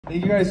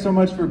Thank you guys so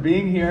much for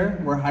being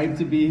here. We're hyped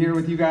to be here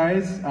with you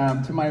guys.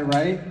 To my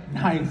right,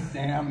 nice,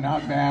 Sam,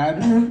 not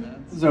bad.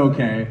 It's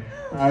okay.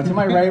 To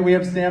my right, we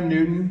have Sam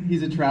Newton.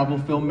 He's a travel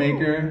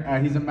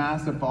filmmaker. He's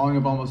amassed a following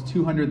of almost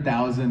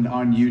 200,000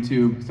 on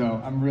YouTube, so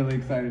I'm really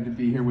excited to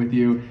be here with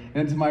you.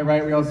 And to my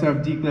right, we also have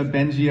Dikla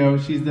Bengio.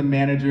 She's the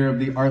manager of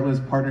the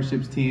Artlist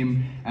Partnerships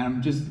team, and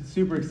I'm just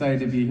super excited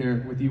to be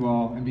here with you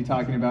all and be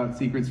talking about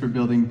secrets for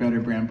building better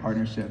brand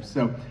partnerships.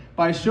 So,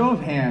 by a show of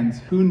hands,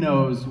 who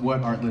knows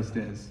what Artlist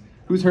is?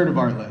 Who's heard of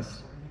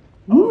Artlist?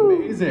 Oh,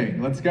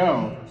 amazing. Let's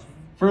go.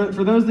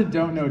 For those that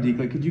don't know,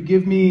 Dikla, could you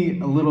give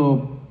me a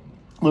little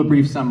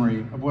brief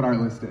summary of what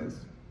Artlist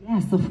is?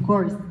 Yes, of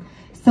course.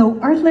 So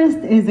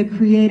Artlist is a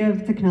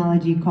creative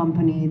technology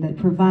company that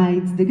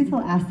provides digital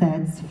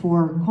assets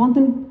for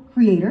content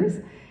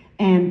creators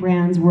and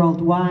brands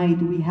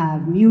worldwide. We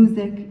have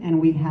music, and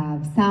we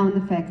have sound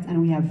effects,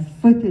 and we have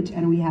footage,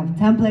 and we have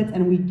templates,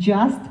 and we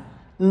just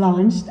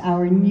launched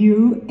our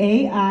new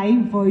AI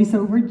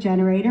voiceover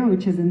generator,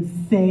 which is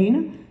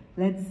insane.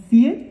 Let's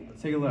see it.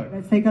 Let's take a look.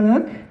 Let's take a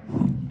look.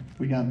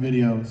 We got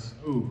videos.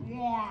 Ooh.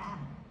 Yeah.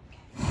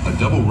 A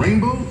double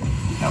rainbow?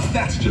 Now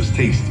that's just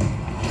tasty.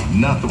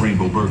 Not the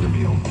rainbow burger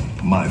meal,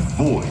 my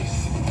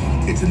voice.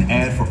 It's an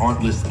ad for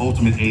Artlist's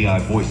Ultimate AI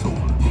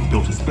voiceover,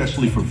 built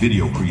especially for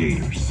video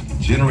creators.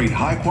 Generate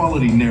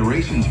high-quality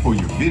narrations for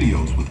your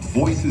videos with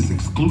voices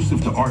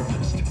exclusive to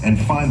Artlist, and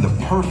find the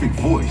perfect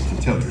voice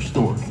to tell your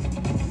story.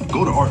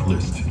 Go to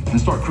Artlist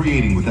and start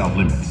creating without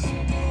limits.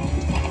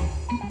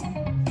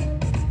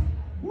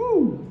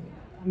 Woo!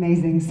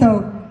 Amazing.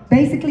 So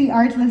basically,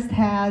 Artlist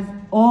has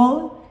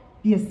all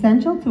the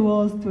essential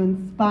tools to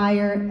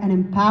inspire and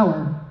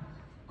empower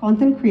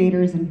content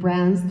creators and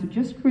brands to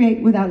just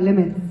create without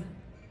limits.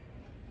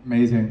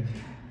 Amazing.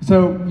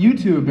 So you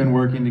two have been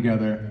working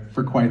together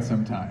for quite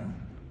some time.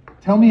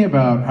 Tell me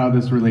about how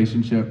this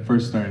relationship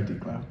first started,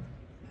 Dikla.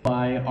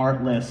 By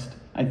Artlist,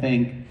 I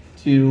think,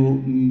 to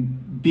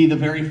be the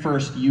very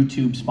first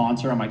YouTube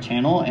sponsor on my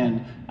channel,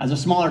 and as a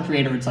smaller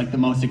creator, it's like the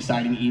most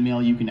exciting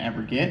email you can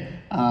ever get.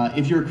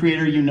 If you're a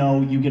creator, you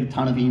know you get a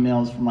ton of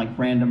emails from like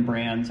random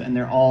brands, and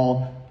they're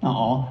all, not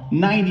all,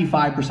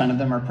 95% of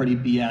them are pretty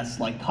BS,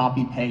 like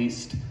copy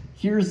paste.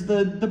 Here's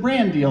the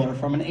brand dealer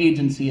from an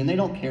agency, and they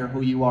don't care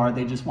who you are,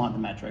 they just want the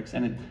metrics,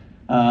 and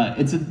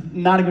it's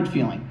not a good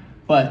feeling.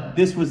 But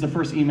this was the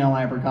first email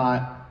I ever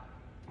got.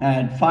 I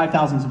had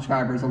 5,000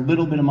 subscribers, a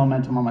little bit of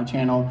momentum on my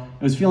channel.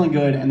 It was feeling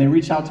good, and they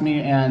reached out to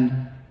me,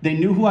 and they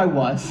knew who I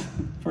was,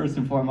 first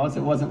and foremost.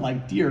 It wasn't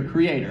like, dear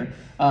creator.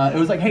 It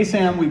was like, hey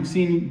Sam, we've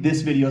seen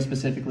this video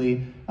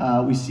specifically.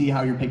 We see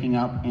how you're picking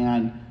up,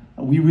 and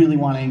we really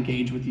want to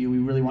engage with you. We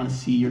really want to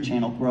see your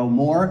channel grow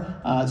more.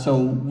 So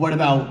what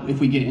about if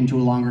we get into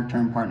a longer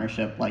term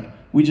partnership? Like,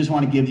 we just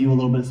want to give you a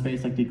little bit of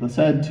space, like Dikla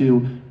said, to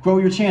grow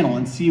your channel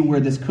and see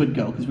where this could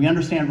go. Because we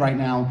understand right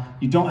now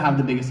you don't have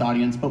the biggest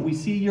audience, but we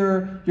see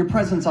your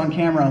presence on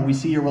camera, and we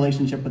see your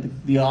relationship with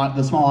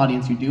the small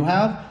audience you do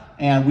have,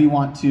 and we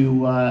want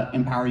to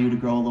empower you to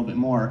grow a little bit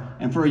more.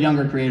 And for a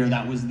younger creator,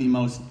 that was the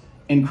most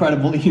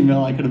incredible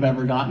email I could have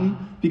ever gotten,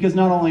 because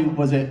not only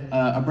was it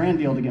a brand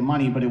deal to get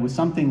money, but it was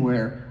something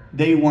where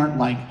they weren't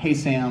like, hey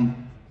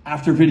Sam,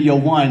 after video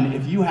 1,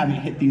 if you haven't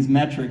hit these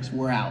metrics,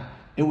 we're out.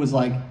 It was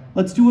like,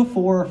 let's do a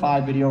 4 or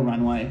 5 video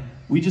runway.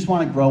 We just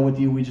want to grow with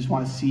you. We just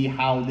want to see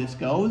how this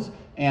goes.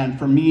 And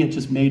for me, it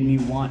just made me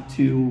want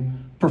to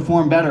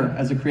perform better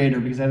as a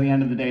creator, because at the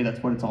end of the day,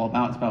 that's what it's all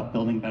about. It's about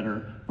building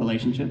better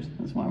relationships.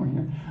 That's why we're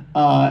here.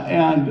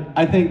 And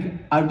I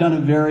think I've done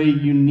a very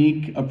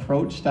unique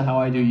approach to how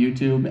I do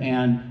YouTube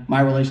and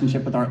my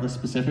relationship with Artlist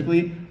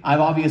specifically.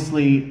 I've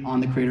obviously, on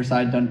the creator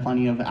side, done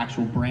plenty of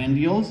actual brand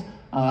deals.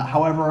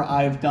 However,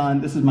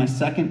 this is my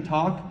second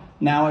talk.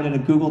 Now I did a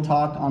Google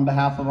Talk on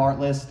behalf of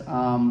Artlist.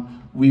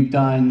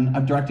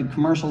 I've directed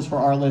commercials for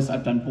Artlist.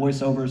 I've done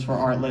voiceovers for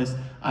Artlist.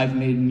 I've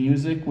made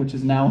music, which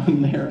is now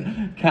in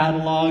their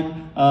catalog.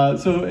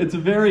 So it's a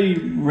very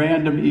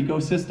random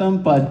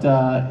ecosystem, but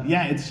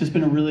yeah, it's just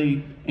been a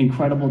really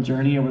incredible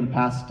journey over the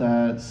past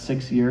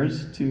 6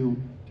 years to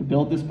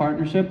build this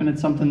partnership, and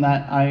it's something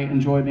that I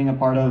enjoy being a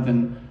part of,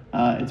 and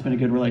it's been a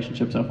good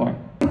relationship so far.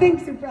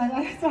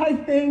 I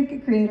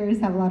think creators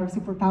have a lot of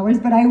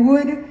superpowers, but I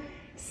would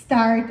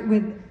start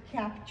with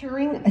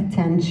capturing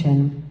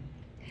attention.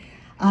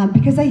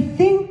 Because I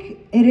think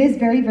it is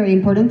very, very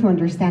important to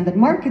understand that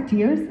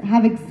marketeers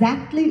have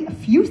exactly a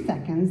few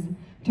seconds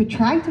to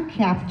try to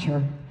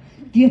capture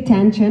the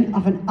attention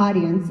of an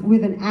audience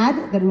with an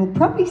ad that will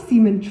probably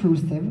seem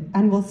intrusive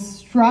and will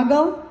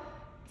struggle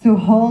to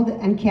hold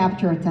and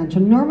capture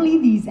attention. Normally,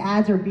 these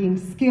ads are being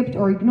skipped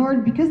or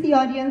ignored because the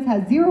audience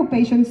has zero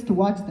patience to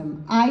watch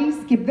them. I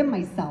skip them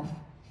myself.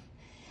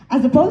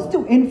 As opposed to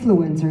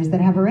influencers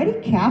that have already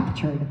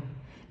captured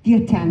the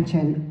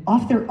attention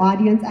of their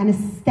audience and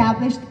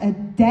established a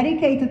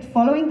dedicated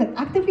following that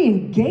actively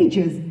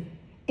engages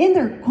in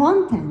their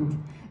content.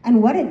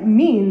 And what it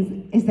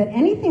means is that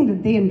anything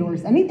that they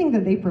endorse, anything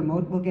that they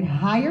promote will get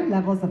higher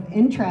levels of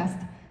interest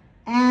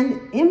and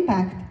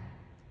impact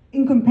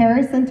in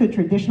comparison to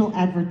traditional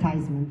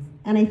advertisements.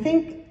 And I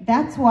think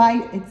that's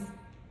why it's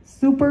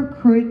super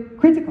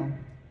critical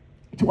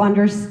to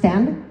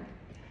understand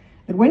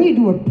that when you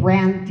do a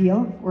brand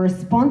deal or a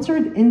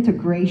sponsored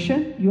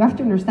integration, you have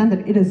to understand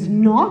that it is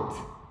not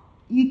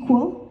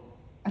equal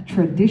a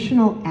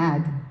traditional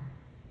ad.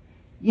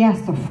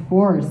 Yes, of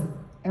course,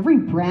 every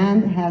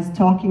brand has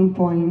talking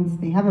points,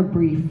 they have a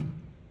brief,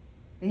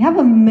 they have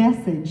a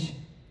message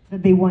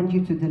that they want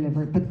you to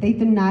deliver, but they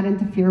do not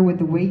interfere with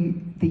the way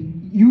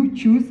you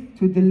choose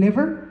to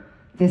deliver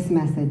this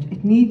message.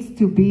 It needs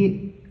to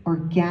be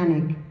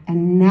organic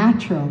and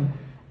natural,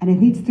 and it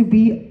needs to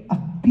be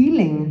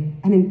appealing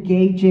and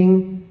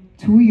engaging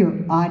to your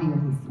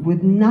audience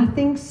with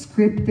nothing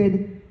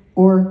scripted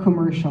or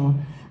commercial.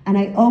 And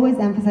I always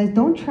emphasize,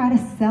 don't try to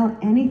sell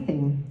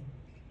anything.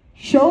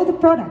 Show the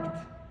product.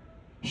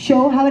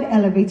 Show how it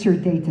elevates your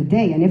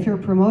day-to-day. And if you're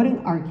promoting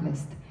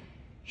Artlist,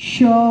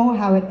 show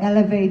how it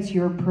elevates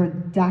your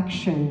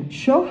production.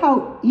 Show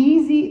how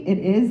easy it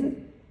is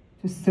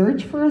to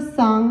search for a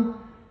song,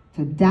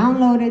 to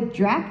download it,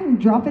 drag and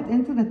drop it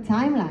into the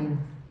timeline.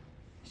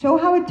 Show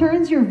how it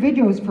turns your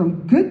videos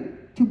from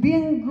good to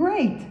being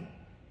great.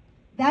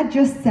 That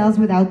just sells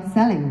without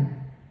selling.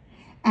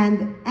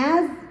 And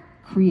as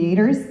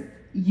creators,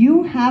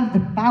 you have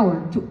the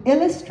power to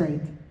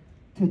illustrate,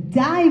 to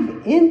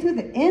dive into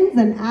the ins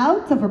and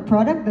outs of a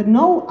product that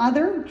no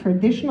other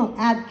traditional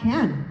ad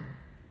can.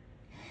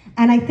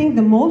 And I think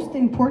the most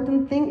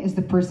important thing is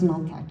the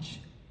personal touch.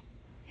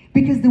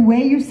 Because the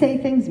way you say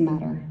things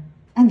matter.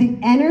 And the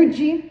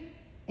energy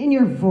in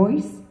your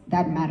voice,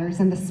 that matters.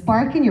 And the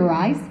spark in your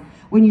eyes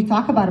when you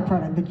talk about a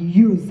product that you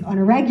use on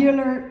a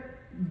regular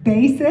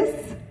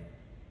basis,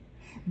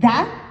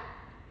 that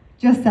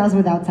just sells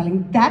without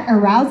selling. That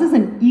arouses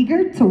an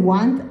eager to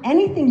want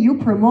anything you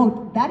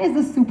promote. That is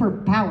a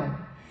superpower.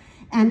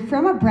 And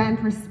from a brand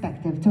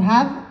perspective, to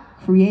have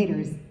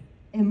creators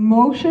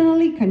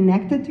emotionally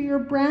connected to your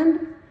brand,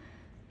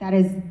 that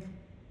is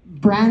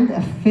brand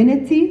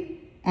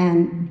affinity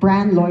and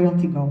brand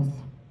loyalty goals.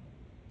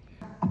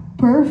 A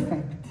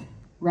perfect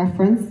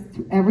reference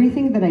to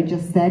everything that I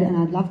just said, and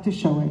I'd love to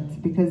show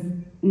it because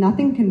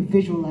nothing can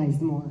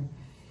visualize more.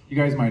 You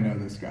guys might know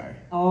this guy.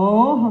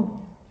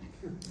 Oh.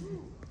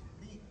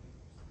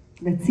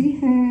 Let's see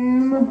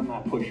him. I'm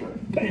not pusher.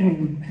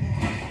 Bam.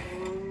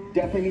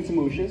 Definitely need some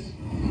whooshes.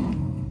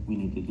 We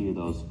need to hear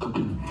those.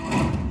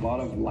 A lot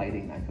of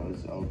lighting that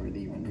goes over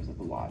the renders of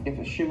the watch. If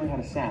a shimmer had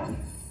a sound,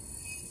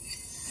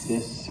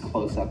 this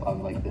close-up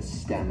of like the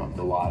stem of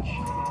the watch.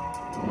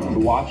 The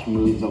watch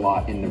moves a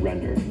lot in the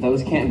render.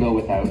 Those can't go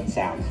without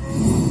sounds.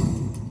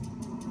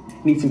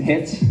 Need some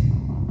hits.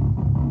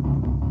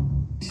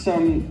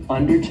 Some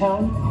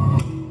undertone.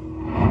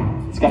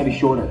 It's gotta be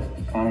shorter.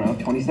 I don't know,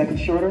 20 seconds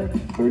shorter?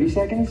 30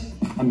 seconds?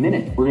 A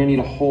minute. We're gonna need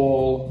a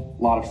whole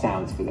lot of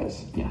sounds for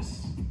this.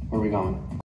 Yes. Where are we going?